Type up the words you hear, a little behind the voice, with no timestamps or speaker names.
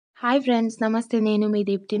Hi friends నమస్తే నేను మీ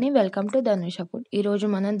దీప్తిని welcome to ధనుష food. ఈరోజు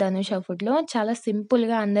మనం ధనుష ఫుడ్లో చాలా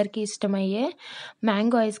సింపుల్గా అందరికీ ఇష్టమయ్యే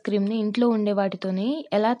మ్యాంగో ఐస్ క్రీమ్ని ఇంట్లో ఉండే వాటితోని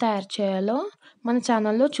ఎలా తయారు చేయాలో మన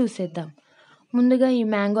ఛానల్లో చూసేద్దాం. ముందుగా ఈ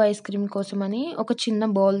మ్యాంగో ఐస్ క్రీమ్ కోసమని ఒక చిన్న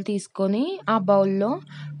బౌల్ తీసుకొని ఆ బౌల్లో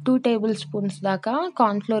 2 టేబుల్ స్పూన్స్ దాకా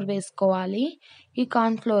కార్న్ఫ్లోర్ వేసుకోవాలి. ఈ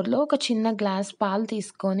కార్న్ఫ్లోర్లో ఒక చిన్న గ్లాస్ పాలు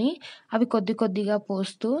తీసుకొని అవి కొద్ది కొద్దిగా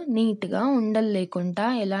పోస్తూ నీట్గా ఉండలు లేకుండా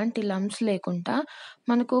ఎలాంటి లంప్స్ లేకుండా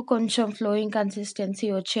మనకు కొంచెం ఫ్లోయింగ్ కన్సిస్టెన్సీ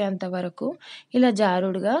వచ్చేంత వరకు ఇలా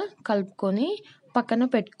జారుడుగా కలుపుకొని పక్కన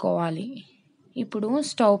పెట్టుకోవాలి. ఇప్పుడు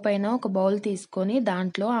స్టవ్ పైన ఒక బౌల్ తీసుకొని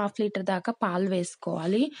దాంట్లో 1/2 లీటర్ దాకా పాలు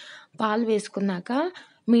వేసుకోవాలి. పాలు వేసుకున్నాక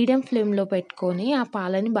మీడియం ఫ్లేమ్లో పెట్టుకొని ఆ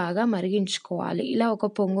పాలని బాగా మరిగించుకోవాలి. ఇలా ఒక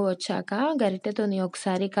పొంగు వచ్చాక గరిటెతోని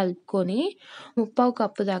ఒకసారి కలుపుకొని 1/2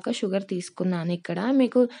 కప్పు దాకా షుగర్ తీసుకున్నాను. ఇక్కడ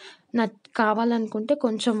మీకు కావాలనుకుంటే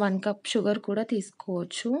కొంచెం 1 కప్ షుగర్ కూడా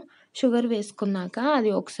తీసుకోవచ్చు. షుగర్ వేసుకున్నాక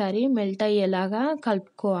అది ఒకసారి మెల్ట్ అయ్యేలాగా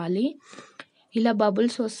కలుపుకోవాలి. ఇలా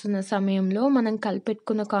బబుల్స్ వస్తున్న సమయంలో మనం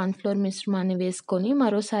కలిపెట్టుకున్న కార్న్ఫ్లోర్ మిశ్రమాన్ని వేసుకొని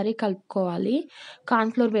మరోసారి కలుపుకోవాలి.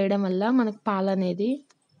 కార్న్ఫ్లోర్ వేయడం వల్ల మనకు పాలు అనేది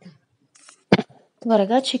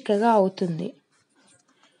త్వరగా చిక్కగా అవుతుంది.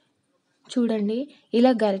 చూడండి,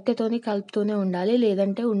 ఇలా గరిటెతోని కలుపుతూనే ఉండాలి,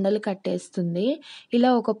 లేదంటే ఉండలు కట్టేస్తుంది.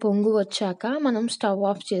 ఇలా ఒక పొంగు వచ్చాక మనం స్టవ్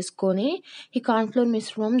ఆఫ్ చేసుకొని ఈ కార్న్ఫ్లోర్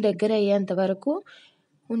మిశ్రమం దగ్గర అయ్యేంత వరకు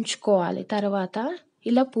ఉంచుకోవాలి. తర్వాత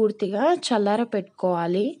ఇలా పూర్తిగా చల్లార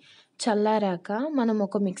పెట్టుకోవాలి. చల్లారాక మనం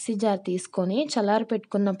ఒక మిక్సీ జార్ తీసుకొని చల్లార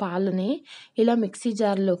పెట్టుకున్న పాలుని ఇలా మిక్సీ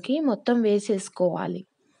జార్లోకి మొత్తం వేసేసుకోవాలి.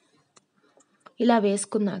 ఇలా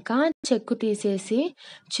వేసుకున్నాక చెక్కు తీసేసి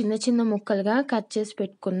చిన్న చిన్న ముక్కలుగా కట్ చేసి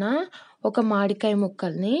పెట్టుకున్న ఒక మామిడికాయ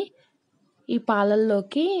ముక్కల్ని ఈ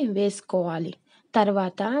పాలల్లోకి వేసుకోవాలి.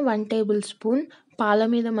 తర్వాత 1 టేబుల్ స్పూన్ పాల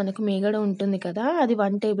మీద మనకు మీగడ ఉంటుంది కదా, అది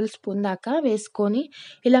 1 టేబుల్ స్పూన్ దాకా వేసుకొని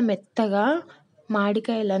ఇలా మెత్తగా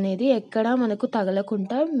మామిడికాయలు అనేది ఎక్కడ మనకు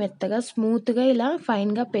తగలకుండా మెత్తగా స్మూత్గా ఇలా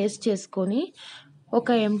ఫైన్గా పేస్ట్ చేసుకొని ఒక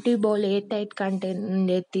empty bowl air tight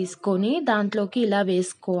container తీసుకొని దాంట్లోకి ఇలా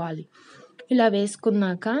వేసుకోవాలి. ఇలా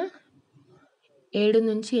వేసుకున్నాక 7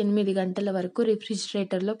 నుంచి 8 గంటల వరకు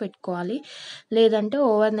రిఫ్రిజిరేటర్లో పెట్టుకోవాలి, లేదంటే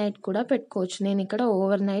ఓవర్ నైట్ కూడా పెట్టుకోవచ్చు. నేను ఇక్కడ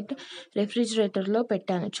ఓవర్ నైట్ రిఫ్రిజిరేటర్లో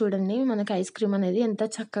పెట్టాను. చూడండి మనకు ఐస్ క్రీమ్ అనేది ఎంత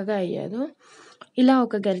చక్కగా అయ్యాదో. ఇలా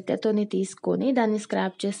ఒక గరిటెతోని తీసుకొని దాన్ని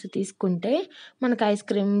స్క్రాప్ చేసి తీసుకుంటే మనకు ఐస్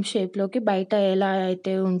క్రీమ్ షేప్లోకి బయట ఎలా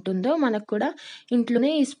అయితే ఉంటుందో మనకు కూడా ఇంట్లోనే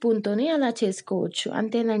ఈ స్పూన్తోని అలా చేసుకోవచ్చు.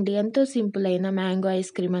 అంతేనండి, ఎంతో సింపుల్ అయిన మ్యాంగో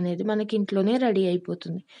ఐస్ క్రీమ్ అనేది మనకి ఇంట్లోనే రెడీ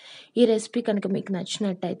అయిపోతుంది. ఈ రెసిపీ కనుక మీకు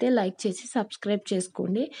నచ్చినట్టయితే లైక్ చేసి సబ్స్క్రైబ్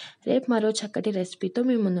చేసుకోండి. రేపు మరో చక్కటి రెసిపీతో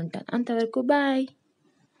మీ ముందుంటాను. అంతవరకు బాయ్.